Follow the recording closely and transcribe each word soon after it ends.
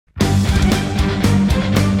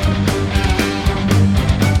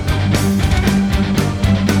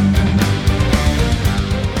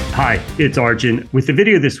Hi, it's Arjun with the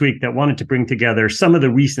video this week that wanted to bring together some of the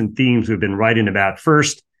recent themes we've been writing about.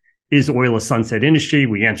 First, is oil a sunset industry?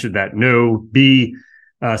 We answered that no. B,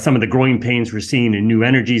 some of the growing pains we're seeing in new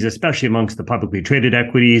energies, especially amongst the publicly traded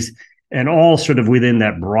equities, and all sort of within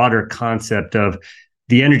that broader concept of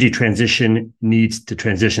the energy transition needs to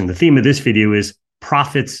transition. The theme of this video is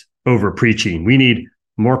profits over preaching. We need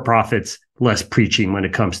more profits, less preaching when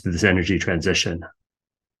it comes to this energy transition.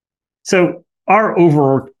 So our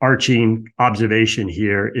overarching observation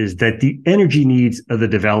here is that the energy needs of the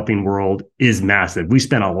developing world is massive. We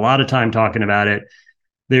spent a lot of time talking about it.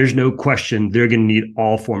 There's no question they're going to need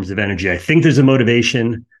all forms of energy. I think there's a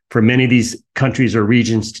motivation for many of these countries or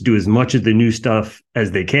regions to do as much of the new stuff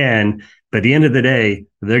as they can. But at the end of the day,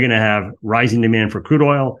 they're going to have rising demand for crude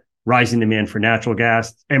oil, rising demand for natural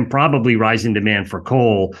gas, and probably rising demand for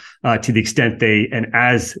coal to the extent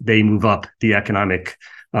as they move up the economic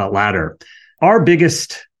ladder. Our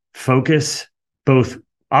biggest focus, both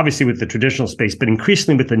obviously with the traditional space, but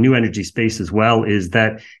increasingly with the new energy space as well, is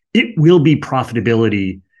that it will be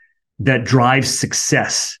profitability that drives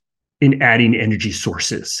success in adding energy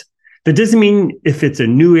sources. That doesn't mean if it's a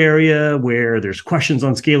new area where there's questions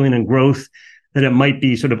on scaling and growth, that it might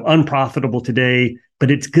be sort of unprofitable today,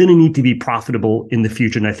 but it's going to need to be profitable in the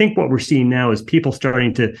future. And I think what we're seeing now is people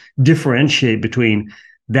starting to differentiate between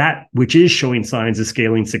that which is showing signs of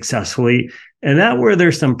scaling successfully, and that where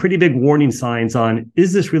there's some pretty big warning signs on,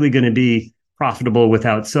 is this really going to be profitable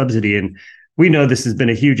without subsidy? And we know this has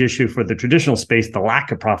been a huge issue for the traditional space, the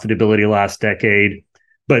lack of profitability last decade,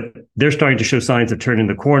 but they're starting to show signs of turning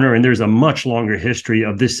the corner. And there's a much longer history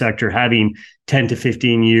of this sector having 10 to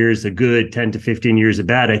 15 years of good, 10 to 15 years of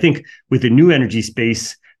bad. I think with the new energy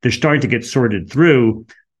space, they're starting to get sorted through.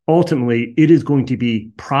 Ultimately, it is going to be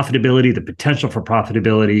profitability, the potential for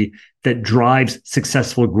profitability that drives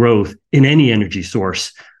successful growth in any energy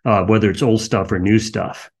source, whether it's old stuff or new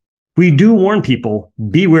stuff. We do warn people,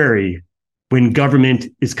 be wary when government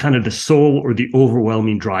is kind of the sole or the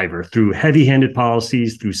overwhelming driver through heavy-handed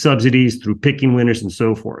policies, through subsidies, through picking winners, and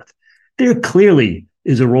so forth. There clearly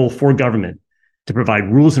is a role for government to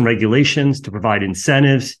provide rules and regulations, to provide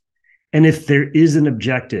incentives. And if there is an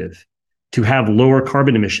objective to have lower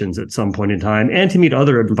carbon emissions at some point in time and to meet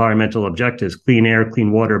other environmental objectives, clean air,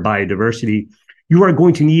 clean water, biodiversity, you are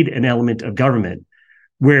going to need an element of government.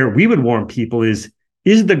 Where we would warn people is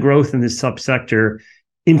the growth in this subsector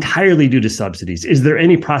entirely due to subsidies? Is there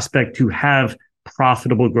any prospect to have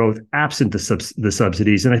profitable growth absent the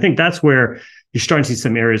subsidies? And I think that's where you're starting to see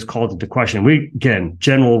some areas called into question. Again,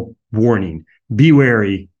 general warning, be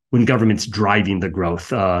wary when government's driving the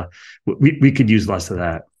growth. We could use less of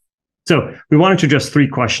that. So we wanted to address three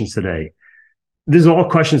questions today. These are all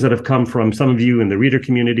questions that have come from some of you in the reader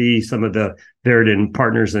community, some of the Veridan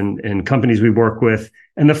partners and companies we work with.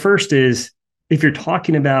 And the first is, if you're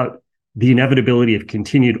talking about the inevitability of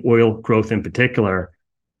continued oil growth in particular,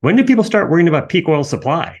 when do people start worrying about peak oil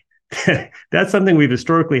supply? That's something we've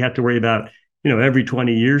historically had to worry about, every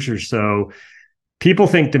 20 years or so. People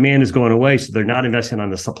think demand is going away, so they're not investing on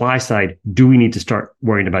the supply side. Do we need to start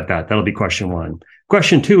worrying about that? That'll be question one.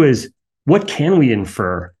 Question two is, what can we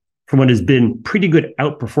infer from what has been pretty good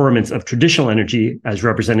outperformance of traditional energy as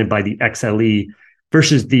represented by the XLE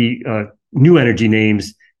versus the new energy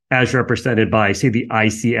names as represented by, say, the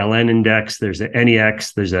ICLN index? There's a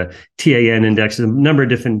NEX, there's a TAN index, there's a number of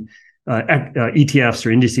different ETFs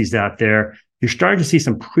or indices out there. You're starting to see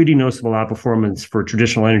some pretty noticeable outperformance for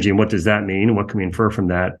traditional energy. And what does that mean? And what can we infer from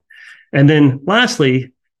that? And then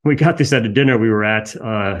lastly, we got this at a dinner we were at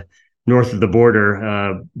north of the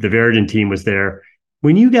border. The Veridan team was there.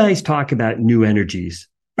 When you guys talk about new energies,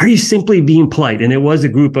 are you simply being polite? And it was a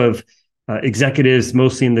group of executives,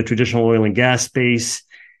 mostly in the traditional oil and gas space.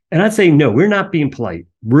 And I'd say, no, we're not being polite.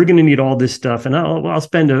 We're going to need all this stuff. And I'll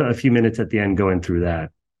spend a few minutes at the end going through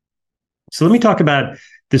that. So let me talk about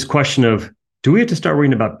this question of, do we have to start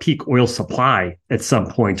worrying about peak oil supply at some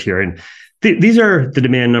point here? And these are the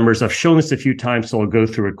demand numbers. I've shown this a few times, so I'll go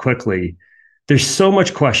through it quickly. There's so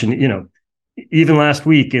much question. Even last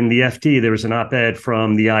week in the FT, there was an op-ed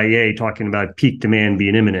from the IEA talking about peak demand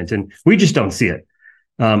being imminent, and we just don't see it.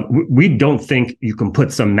 We don't think you can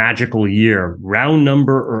put some magical year, round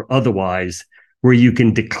number or otherwise, where you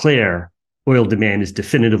can declare oil demand is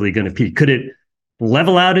definitively going to peak. Could it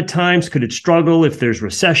level out at times? Could it struggle if there's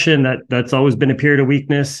recession? That's always been a period of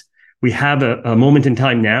weakness. We have a moment in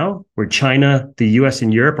time now where China, the US,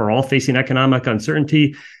 and Europe are all facing economic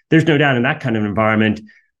uncertainty. There's no doubt in that kind of environment,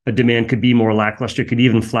 a demand could be more lackluster, could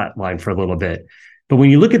even flatline for a little bit. But when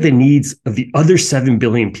you look at the needs of the other 7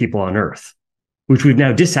 billion people on Earth, which we've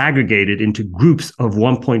now disaggregated into groups of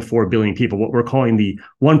 1.4 billion people, what we're calling the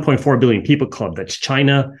 1.4 billion people club. That's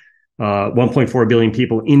China, 1.4 billion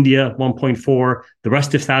people, India, 1.4, the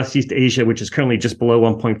rest of Southeast Asia, which is currently just below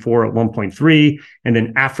 1.4 at 1.3, and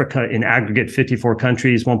then Africa in aggregate, 54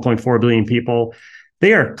 countries, 1.4 billion people.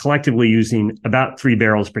 They are collectively using about 3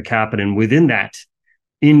 barrels per capita. And within that,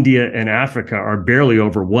 India and Africa are barely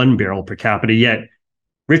over 1 barrel per capita, yet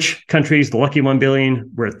rich countries, the lucky 1 billion,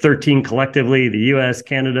 we're at 13 collectively, the US,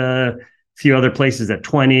 Canada, a few other places at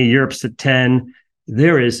 20, Europe's at 10.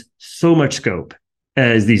 There is so much scope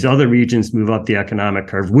as these other regions move up the economic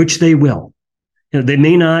curve, which they will. They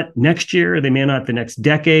may not next year, they may not the next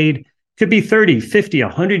decade, could be 30, 50,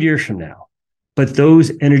 100 years from now. But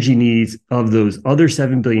those energy needs of those other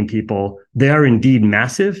 7 billion people, they are indeed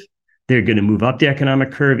massive. They're going to move up the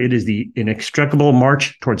economic curve. It is the inextricable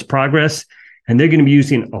march towards progress. And they're going to be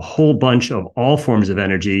using a whole bunch of all forms of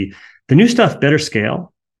energy. The new stuff better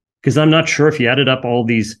scale, because I'm not sure if you added up all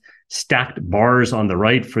these stacked bars on the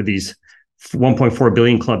right for these 1.4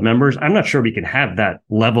 billion club members, I'm not sure we can have that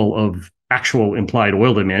level of actual implied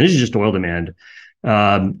oil demand. This is just oil demand.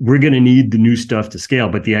 We're going to need the new stuff to scale.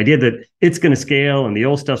 But the idea that it's going to scale and the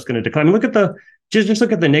old stuff's going to decline. I mean, look at the just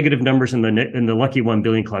look at the negative numbers in the lucky 1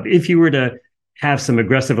 billion club. If you were to have some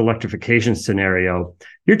aggressive electrification scenario,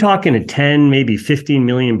 you're talking a 10, maybe 15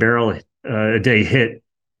 million barrel a day hit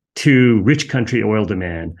to rich country oil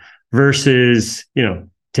demand versus,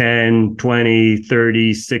 10, 20,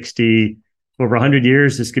 30, 60. Over 100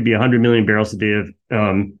 years, this could be 100 million barrels a day of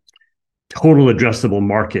total addressable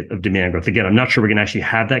market of demand growth. Again, I'm not sure we're going to actually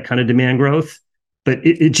have that kind of demand growth, but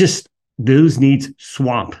it just, those needs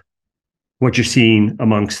swamp what you're seeing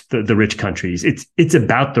amongst the rich countries. It's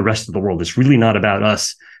about the rest of the world. It's really not about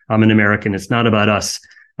us. I'm an American. It's not about us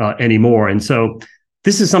anymore. And so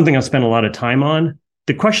this is something I've spent a lot of time on.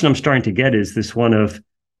 The question I'm starting to get is this one of,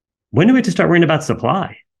 when do we have to start worrying about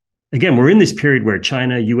supply? Again, we're in this period where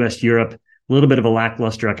China, US, Europe, a little bit of a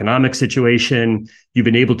lackluster economic situation. You've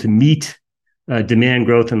been able to meet demand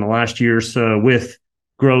growth in the last year or so with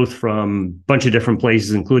growth from a bunch of different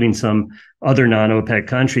places, including some other non-OPEC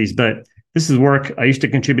countries. But this is work I used to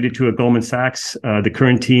contribute to at Goldman Sachs. The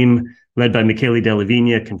current team, led by Michele Della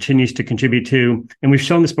Vigna, continues to contribute to. And we've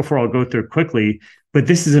shown this before, I'll go through it quickly. But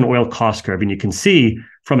this is an oil cost curve. And you can see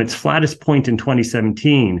from its flattest point in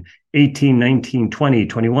 2017, 18, 19, 20,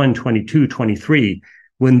 21, 22, 23,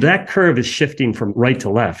 when that curve is shifting from right to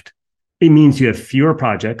left, it means you have fewer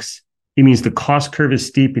projects. It means the cost curve is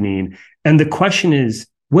steepening. And the question is,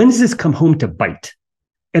 when does this come home to bite?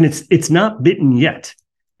 And it's not bitten yet.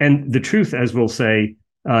 And the truth, as we'll say,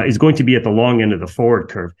 is going to be at the long end of the forward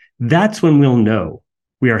curve. That's when we'll know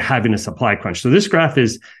we are having a supply crunch. So this graph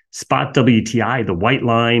is spot WTI, the white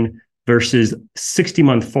line, versus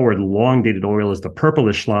 60-month forward long-dated oil is the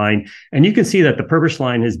purplish line. And you can see that the purplish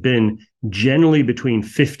line has been generally between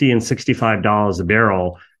 $50 and $65 a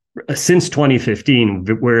barrel since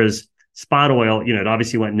 2015, whereas spot oil, it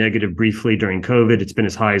obviously went negative briefly during COVID. It's been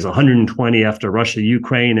as high as 120 after Russia,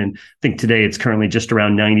 Ukraine. And I think today it's currently just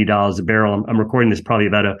around $90 a barrel. I'm recording this probably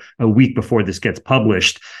about a week before this gets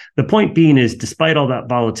published. The point being is, despite all that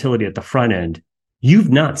volatility at the front end, you've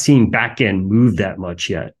not seen back end move that much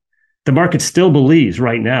yet. The market still believes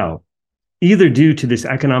right now, either due to this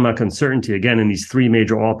economic uncertainty, again, in these 3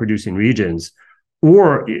 major oil producing regions,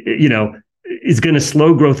 or, is going to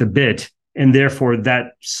slow growth a bit. And therefore,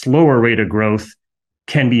 that slower rate of growth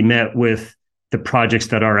can be met with the projects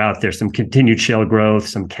that are out there, some continued shale growth,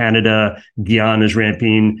 some Canada, Guyana's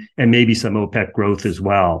ramping, and maybe some OPEC growth as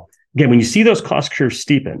well. Again, when you see those cost curves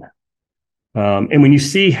steepen, and when you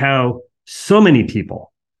see how so many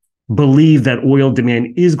people believe that oil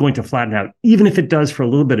demand is going to flatten out, even if it does for a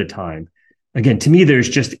little bit of time, again, to me, there's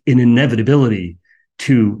just an inevitability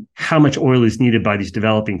to how much oil is needed by these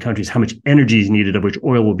developing countries, how much energy is needed, of which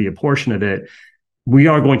oil will be a portion of it. We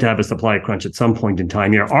are going to have a supply crunch at some point in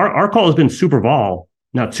time here. Our call has been super vol,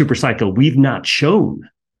 not super cycle. We've not shown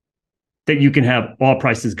that you can have oil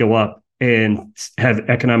prices go up and have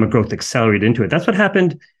economic growth accelerate into it. That's what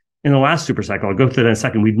happened in the last super cycle. I'll go through that in a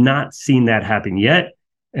second. We've not seen that happen yet.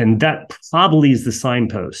 And that probably is the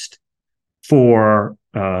signpost for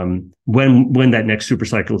when that next super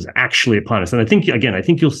cycle is actually upon us. And I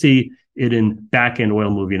think you'll see it in back end oil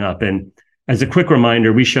moving up. And as a quick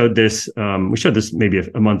reminder, we showed this maybe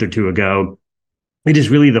a month or two ago. It is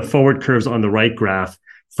really the forward curves on the right graph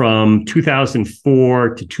from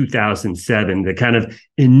 2004 to 2007, the kind of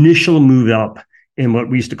initial move up in what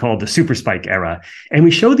we used to call the super spike era. And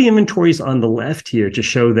we show the inventories on the left here to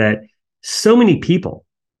show that so many people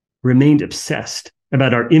remained obsessed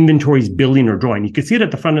about our inventories building or drawing. You could see it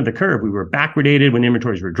at the front of the curve. We were backwardated when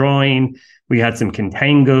inventories were drawing. We had some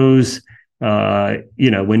contangos,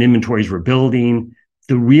 when inventories were building.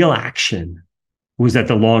 The real action was at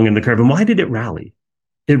the long end of the curve. And why did it rally?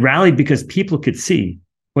 It rallied because people could see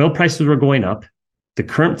oil prices were going up. The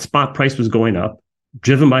current spot price was going up,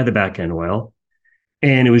 driven by the back end oil.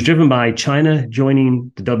 And it was driven by China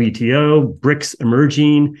joining the WTO, BRICS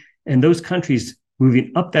emerging, and those countries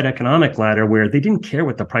moving up that economic ladder where they didn't care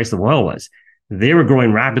what the price of oil was. They were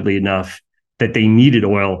growing rapidly enough that they needed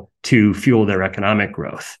oil to fuel their economic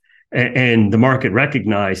growth. And the market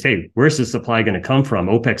recognized, hey, where's the supply going to come from?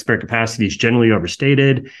 OPEC spare capacity is generally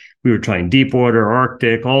overstated. We were trying deep water,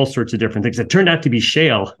 Arctic, all sorts of different things. It turned out to be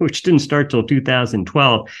shale, which didn't start till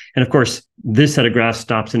 2012. And of course, this set of graphs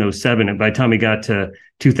stops in 2007. And by the time we got to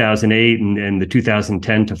 2008 and the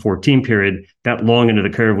 2010 to 14 period, that long end of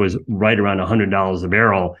the curve was right around $100 a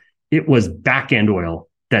barrel. It was back end oil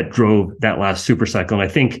that drove that last super cycle. And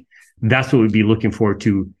I think that's what we'd be looking for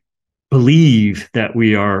to believe that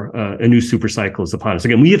we are a new super cycle is upon us.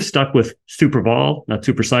 Again, we have stuck with super vol, not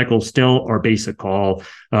super cycle, still our basic call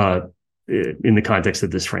in the context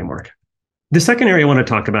of this framework. The second area I want to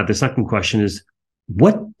talk about, the second question is,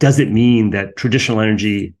 what does it mean that traditional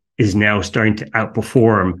energy is now starting to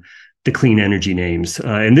outperform the clean energy names?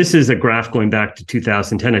 And this is a graph going back to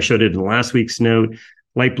 2010. I showed it in last week's note.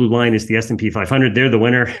 Light blue line is the S&P 500. They're the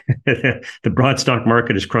winner. The broad stock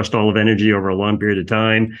market has crushed all of energy over a long period of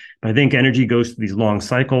time. I think energy goes through these long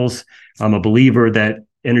cycles. I'm a believer that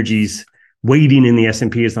energy's weighting in the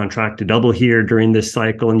S&P is on track to double here during this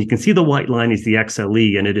cycle. And you can see the white line is the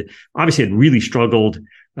XLE. And it obviously had really struggled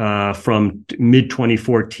from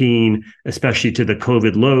mid-2014, especially to the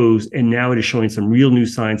COVID lows. And now it is showing some real new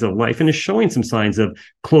signs of life and is showing some signs of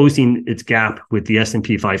closing its gap with the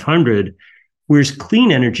S&P 500. Whereas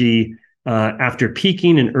clean energy, after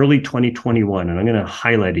peaking in early 2021, and I'm going to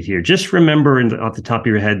highlight it here, just remember off the top of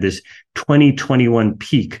your head, this 2021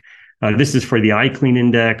 peak. This is for the iClean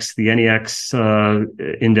index, the NEX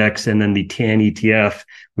index, and then the TAN ETF,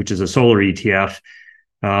 which is a solar ETF.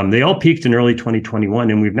 They all peaked in early 2021,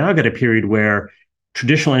 and we've now got a period where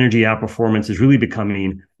traditional energy outperformance is really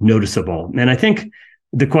becoming noticeable. And I think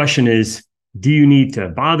the question is, do you need to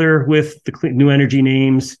bother with the new energy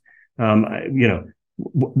names?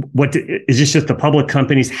 What is this just the public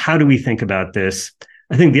companies? How do we think about this?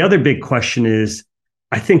 I think the other big question is,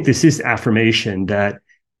 I think this is affirmation that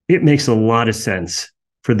it makes a lot of sense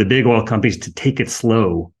for the big oil companies to take it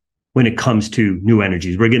slow when it comes to new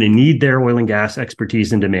energies. We're going to need their oil and gas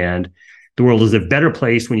expertise and demand. The world is a better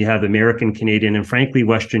place when you have American, Canadian, and frankly,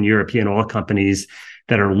 Western European oil companies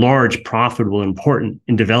that are large, profitable, important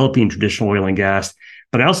in developing traditional oil and gas.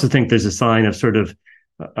 But I also think there's a sign of sort of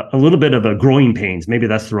a little bit of a growing pains. Maybe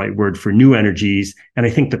that's the right word for new energies. And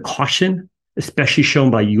I think the caution, especially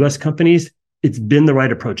shown by US companies, it's been the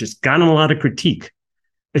right approach. It's gotten a lot of critique,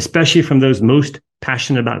 especially from those most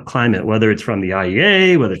passionate about climate, whether it's from the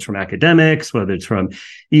IEA, whether it's from academics, whether it's from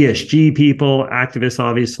ESG people, activists,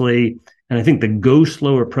 obviously. And I think the go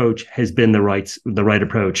slow approach has been the right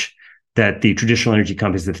approach that the traditional energy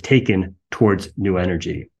companies have taken towards new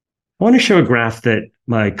energy. I want to show a graph that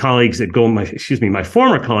my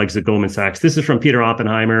former colleagues at Goldman Sachs, this is from Peter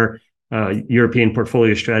Oppenheimer, European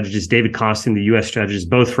portfolio strategist, David Costin, the US strategist,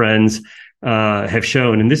 both friends, have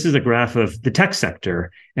shown. And this is a graph of the tech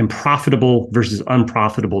sector and profitable versus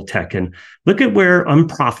unprofitable tech. And look at where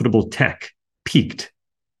unprofitable tech peaked.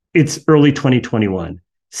 It's early 2021.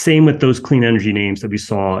 Same with those clean energy names that we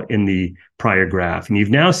saw in the prior graph. And you've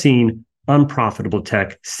now seen unprofitable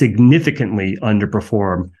tech significantly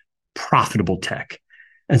underperform profitable tech.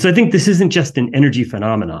 And so I think this isn't just an energy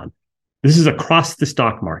phenomenon. This is across the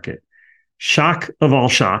stock market. Shock of all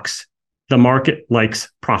shocks, the market likes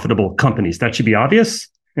profitable companies. That should be obvious.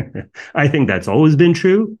 I think that's always been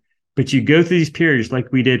true. But you go through these periods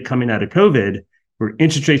like we did coming out of COVID, where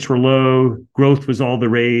interest rates were low, growth was all the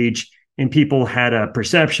rage, and people had a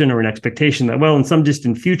perception or an expectation that, well, in some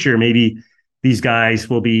distant future, maybe these guys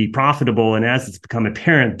will be profitable. And as it's become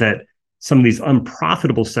apparent that some of these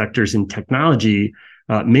unprofitable sectors in technology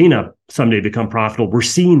may not someday become profitable, we're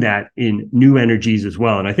seeing that in new energies as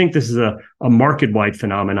well. And I think this is a market-wide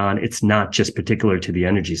phenomenon. It's not just particular to the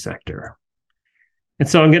energy sector. And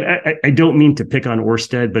so I don't mean to pick on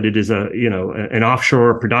Ørsted, but it is an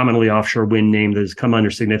offshore, predominantly offshore wind name that has come under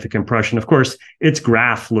significant pressure. And of course, its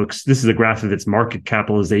graph this is a graph of its market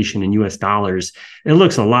capitalization in US dollars. It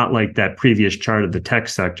looks a lot like that previous chart of the tech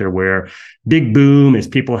sector, where big boom as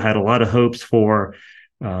people had a lot of hopes for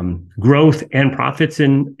growth and profits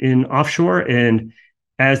in offshore. And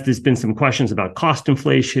as there's been some questions about cost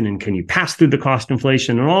inflation and can you pass through the cost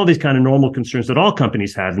inflation and all these kind of normal concerns that all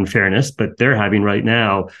companies have in fairness, but they're having right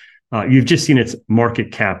now, you've just seen its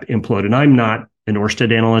market cap implode. And I'm not an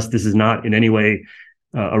Orsted analyst. This is not in any way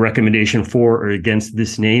a recommendation for or against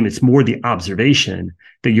this name. It's more the observation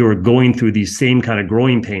that you're going through these same kind of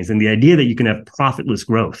growing pains. And the idea that you can have profitless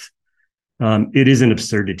growth, it is an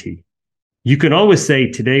absurdity. You can always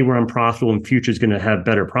say today we're unprofitable and future is going to have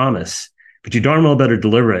better promise, but you darn well better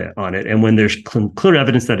deliver on it. And when there's clear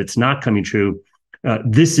evidence that it's not coming true,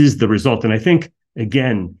 this is the result. And I think,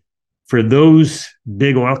 again, for those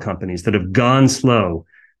big oil companies that have gone slow,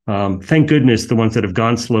 thank goodness the ones that have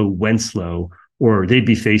gone slow went slow, or they'd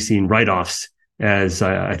be facing write-offs, as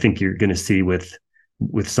I think you're going to see with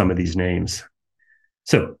some of these names.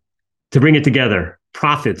 So to bring it together,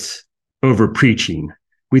 profits over preaching,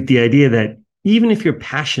 with the idea that even if you're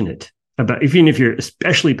passionate about, even if you're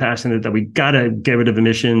especially passionate that we got to get rid of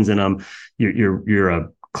emissions and you're a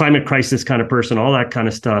climate crisis kind of person, all that kind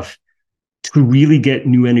of stuff, to really get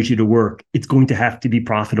new energy to work, it's going to have to be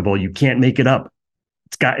profitable. You can't make it up.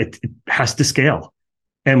 It has to scale.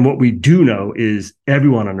 And what we do know is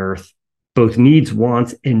everyone on Earth both needs,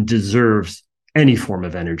 wants, and deserves any form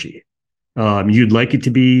of energy. You'd like it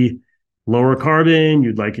to be lower carbon.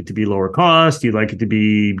 You'd like it to be lower cost. You'd like it to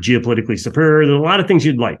be geopolitically superior. There's a lot of things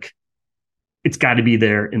you'd like. It's got to be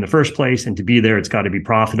there in the first place. And to be there, it's got to be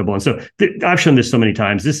profitable. And so I've shown this so many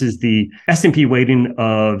times. This is the S&P weighting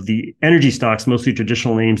of the energy stocks, mostly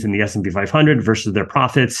traditional names in the S&P 500 versus their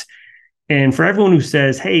profits. And for everyone who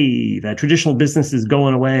says, hey, that traditional business is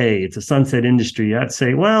going away, it's a sunset industry, I'd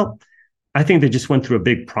say, well, I think they just went through a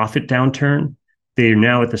big profit downturn. They're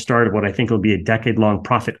now at the start of what I think will be a decade-long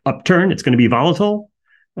profit upturn. It's going to be volatile.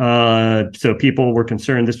 So people were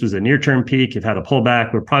concerned this was a near-term peak. You've had a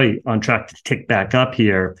pullback. We're probably on track to tick back up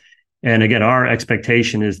here. And again, our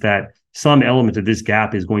expectation is that some element of this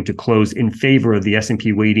gap is going to close in favor of the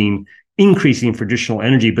S&P weighting, increasing for traditional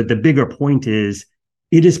energy. But the bigger point is,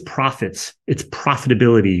 it is profits, it's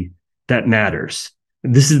profitability that matters.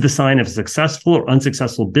 This is the sign of a successful or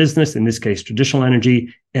unsuccessful business, in this case, traditional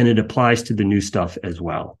energy, and it applies to the new stuff as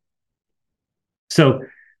well. So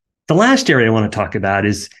the last area I want to talk about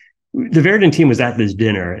is the Verdant team was at this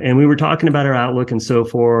dinner, and we were talking about our outlook and so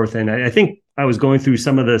forth. And I think I was going through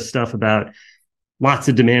some of the stuff about lots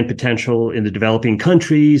of demand potential in the developing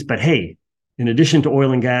countries, but hey, in addition to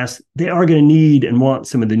oil and gas, they are going to need and want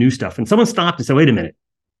some of the new stuff. And someone stopped and said, wait a minute.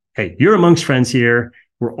 Hey, you're amongst friends here.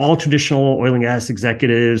 We're all traditional oil and gas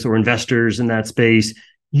executives or investors in that space.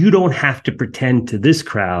 You don't have to pretend to this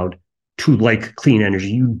crowd to like clean energy.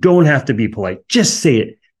 You don't have to be polite. Just say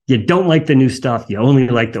it. You don't like the new stuff. You only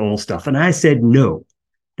like the old stuff. And I said, no,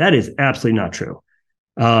 that is absolutely not true.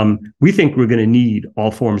 We think we're going to need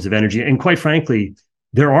all forms of energy. And quite frankly,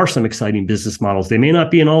 there are some exciting business models. They may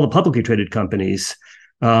not be in all the publicly traded companies,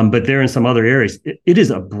 but they're in some other areas. It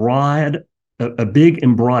is a big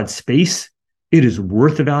and broad space. It is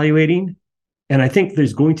worth evaluating. And I think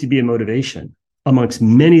there's going to be a motivation amongst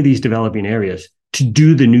many of these developing areas to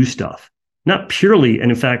do the new stuff, not purely,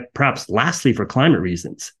 and in fact, perhaps lastly, for climate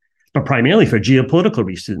reasons, but primarily for geopolitical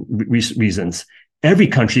reasons. Every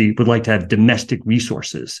country would like to have domestic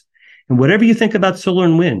resources. And whatever you think about solar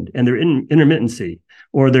and wind and their intermittency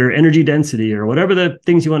or their energy density or whatever the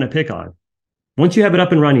things you want to pick on, once you have it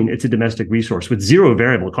up and running, it's a domestic resource with zero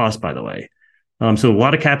variable cost, by the way. So a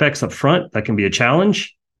lot of CapEx up front, that can be a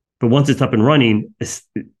challenge. But once it's up and running, it's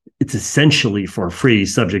essentially for free,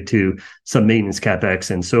 subject to some maintenance CapEx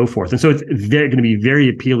and so forth. And so it's going to be very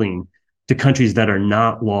appealing to countries that are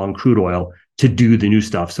not long crude oil to do the new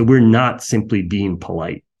stuff. So we're not simply being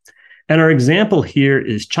polite. And our example here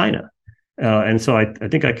is China. And so I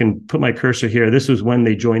think I can put my cursor here. This was when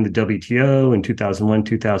they joined the WTO in 2001,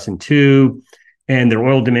 2002, and their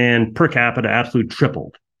oil demand per capita absolutely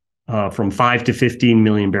tripled from 5 to 15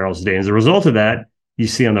 million barrels a day. And as a result of that, you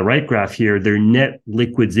see on the right graph here, their net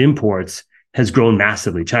liquids imports has grown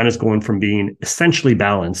massively. China's going from being essentially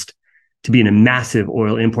balanced to being a massive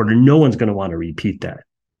oil importer. No one's going to want to repeat that.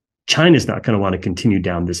 China's not going to want to continue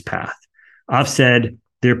down this path. I've said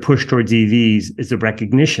their push towards EVs is a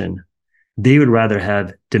recognition. They would rather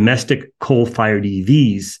have domestic coal-fired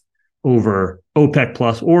EVs over OPEC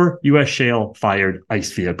plus or U.S. shale-fired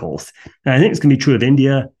ICE vehicles. And I think it's going to be true of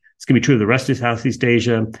India. It's going to be true of the rest of Southeast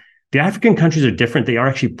Asia. The African countries are different. They are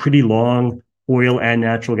actually pretty long oil and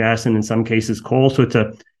natural gas, and in some cases coal. So it's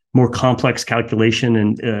a more complex calculation,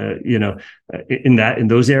 and in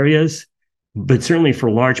those areas. But certainly for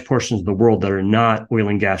large portions of the world that are not oil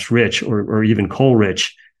and gas rich or even coal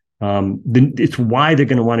rich, it's why they're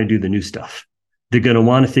going to want to do the new stuff. They're going to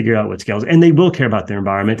want to figure out what scales, and they will care about their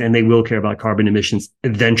environment, and they will care about carbon emissions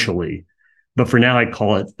eventually. But for now, I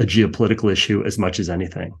call it a geopolitical issue as much as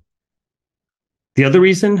anything. The other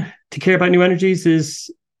reason to care about new energies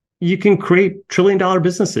is you can create trillion-dollar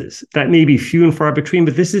businesses. That may be few and far between,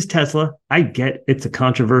 but this is Tesla. I get it's a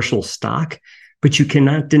controversial stock, but you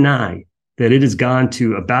cannot deny that it has gone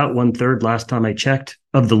to about 1/3 last time I checked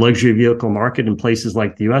of the luxury vehicle market in places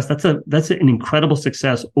like the US. That's an incredible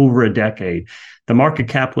success over a decade. The market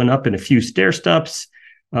cap went up in a few stair steps,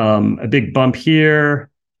 a big bump here,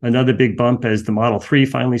 another big bump as the Model 3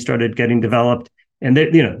 finally started getting developed. And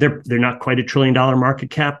they're not quite a $1 trillion market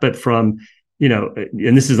cap, but from,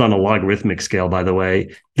 and this is on a logarithmic scale, by the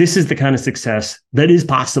way, this is the kind of success that is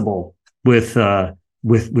possible with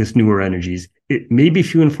newer energies. It may be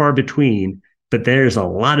few and far between, but there's a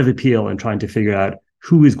lot of appeal in trying to figure out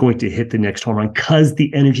who is going to hit the next home run because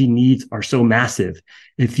the energy needs are so massive.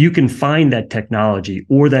 If you can find that technology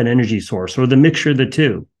or that energy source or the mixture of the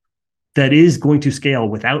two that is going to scale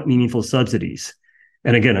without meaningful subsidies.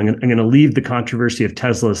 And again, I'm going to leave the controversy of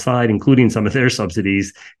Tesla aside, including some of their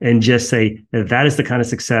subsidies, and just say that is the kind of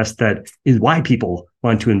success that is why people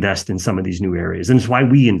want to invest in some of these new areas. And it's why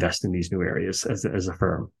we invest in these new areas as a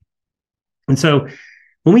firm. And so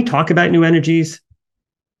when we talk about new energies,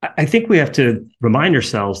 I think we have to remind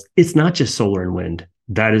ourselves it's not just solar and wind.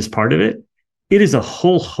 That is part of it. It is a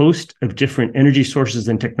whole host of different energy sources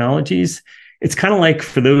and technologies. It's kind of like,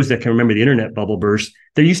 for those that can remember the internet bubble burst,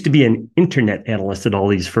 there used to be an internet analyst at all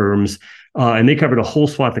these firms, and they covered a whole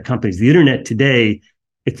swath of companies. The internet today,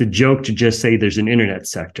 it's a joke to just say there's an internet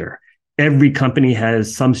sector. Every company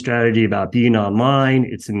has some strategy about being online.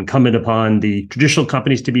 It's incumbent upon the traditional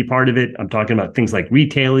companies to be part of it. I'm talking about things like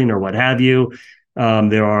retailing or what have you.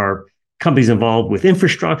 There are companies involved with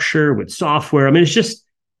infrastructure, with software. I mean, it's just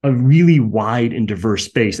a really wide and diverse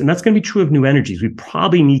space. And that's going to be true of new energies. We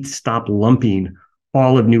probably need to stop lumping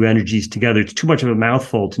all of new energies together. It's too much of a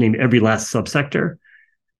mouthful to name every last subsector.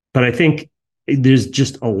 But I think there's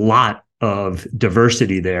just a lot of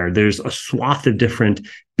diversity there. There's a swath of different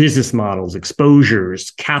business models, exposures,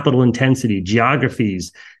 capital intensity,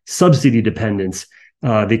 geographies, subsidy dependence.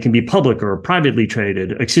 They can be publicly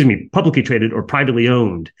traded or privately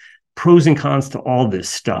owned. Pros and cons to all this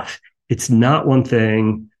stuff. It's not one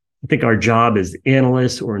thing. I think our job as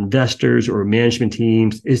analysts or investors or management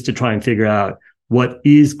teams is to try and figure out what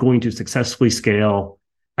is going to successfully scale,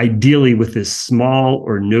 ideally with as small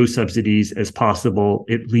or no subsidies as possible,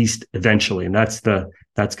 at least eventually. And that's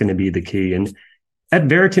going to be the key. And at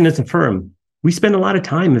Veriton as a firm, we spend a lot of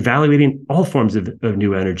time evaluating all forms of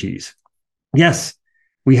new energies. Yes,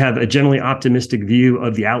 we have a generally optimistic view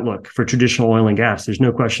of the outlook for traditional oil and gas. There's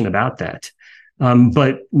no question about that.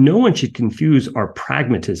 But no one should confuse our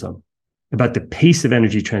pragmatism about the pace of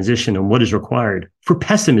energy transition and what is required for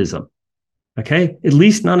pessimism. Okay, at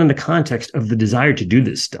least not in the context of the desire to do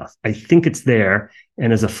this stuff. I think it's there.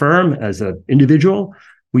 And as a firm, as an individual,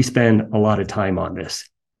 we spend a lot of time on this.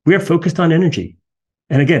 We are focused on energy.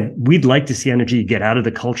 And again, we'd like to see energy get out of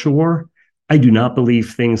the culture war. I do not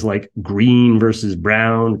believe things like green versus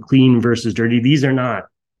brown, clean versus dirty. These are not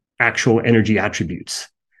actual energy attributes.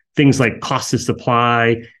 Things like cost of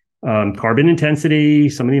supply, carbon intensity,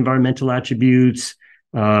 some of the environmental attributes,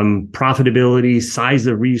 profitability, size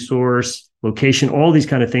of resource, location, all these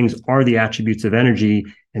kind of things are the attributes of energy.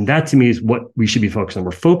 And that to me is what we should be focused on.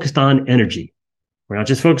 We're focused on energy. We're not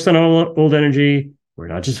just focused on old energy. We're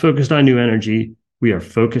not just focused on new energy. We are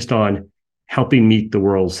focused on helping meet the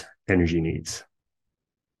world's energy needs.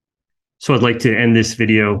 So I'd like to end this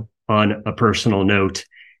video on a personal note.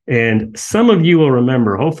 And some of you will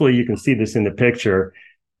remember, hopefully you can see this in the picture,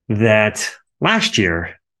 that last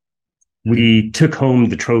year we took home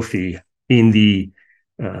the trophy in the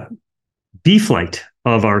B flight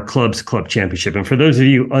of our club's club championship. And for those of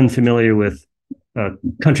you unfamiliar with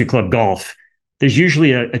country club golf, there's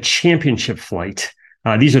usually a championship flight.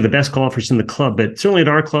 These are the best golfers in the club, but certainly at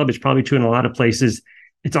our club, it's probably true in a lot of places.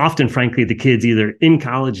 It's often, frankly, the kids either in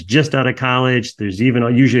college, just out of college. There's even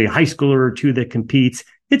usually a high schooler or two that competes.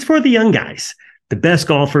 It's for the young guys, the best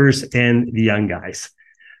golfers and the young guys.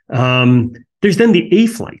 There's then the A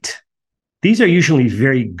flight. These are usually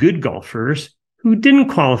very good golfers who didn't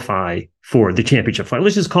qualify for the championship flight.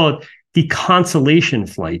 Let's just call it the consolation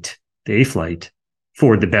flight, the A flight,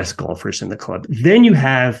 for the best golfers in the club. Then you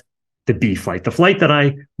have the B flight, the flight that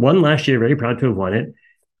I won last year, very proud to have won it.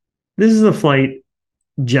 This is a flight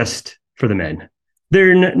just for the men.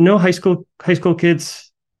 There are no high school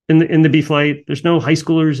kids in the B flight. There's no high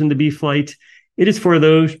schoolers in the B flight. It is for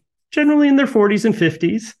those generally in their 40s and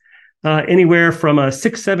 50s, anywhere from a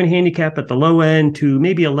 6-7 handicap at the low end to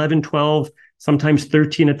maybe 11-12, sometimes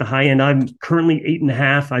 13 at the high end. I'm currently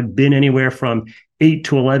 8.5. I've been anywhere from 8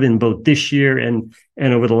 to 11 both this year and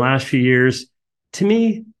over the last few years. To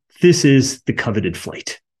me, this is the coveted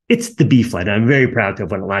flight. It's the B flight. I'm very proud to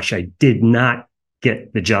have won it last year. I did not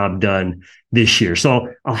get the job done this year.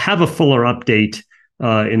 So I'll have a fuller update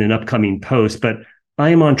in an upcoming post, but I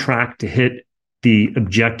am on track to hit the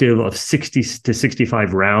objective of 60 to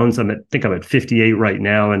 65 rounds. I think I'm at 58 right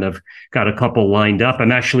now, and I've got a couple lined up.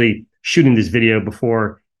 I'm actually shooting this video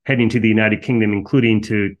before heading to the United Kingdom, including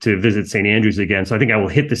to visit St. Andrews again. So I think I will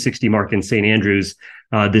hit the 60 mark in St. Andrews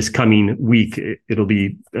this coming week. It'll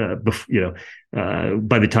be, by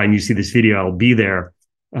the time you see this video, I'll be there.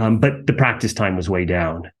 But the practice time was way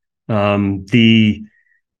down.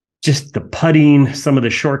 Just the putting, some of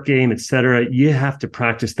the short game, et cetera, you have to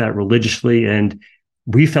practice that religiously. And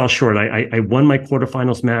we fell short. I won my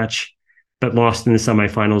quarterfinals match, but lost in the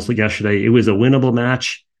semifinals yesterday. It was a winnable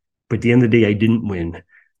match, but at the end of the day, I didn't win.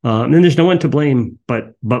 And then there's no one to blame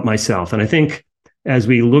but myself. And I think as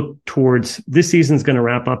we look towards this season's going to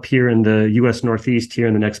wrap up here in the U.S. Northeast here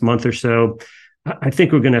in the next month or so, I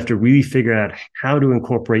think we're going to have to really figure out how to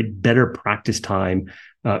incorporate better practice time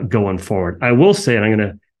going forward. I will say, and I'm going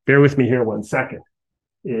to bear with me here 1 second,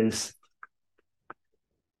 is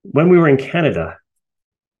when we were in Canada,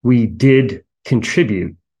 we did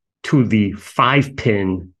contribute to the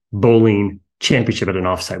 5-pin bowling championship at an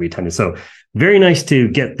offsite we attended. So very nice to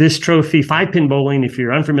get this trophy. 5-pin bowling, if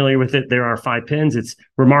you're unfamiliar with it, there are 5 pins. It's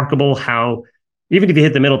remarkable how even if you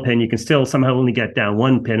hit the middle pin, you can still somehow only get down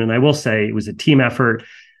 1 pin. And I will say it was a team effort.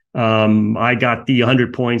 I got the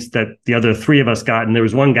 100 points that the other 3 of us got. And there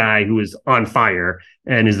was one guy who was on fire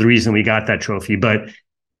and is the reason we got that trophy. But,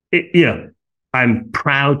 I'm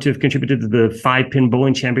proud to have contributed to the 5-pin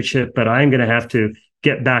bowling championship, but I'm going to have to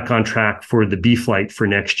get back on track for the B flight for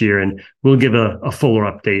next year. And we'll give a fuller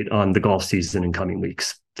update on the golf season in coming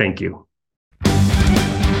weeks. Thank you.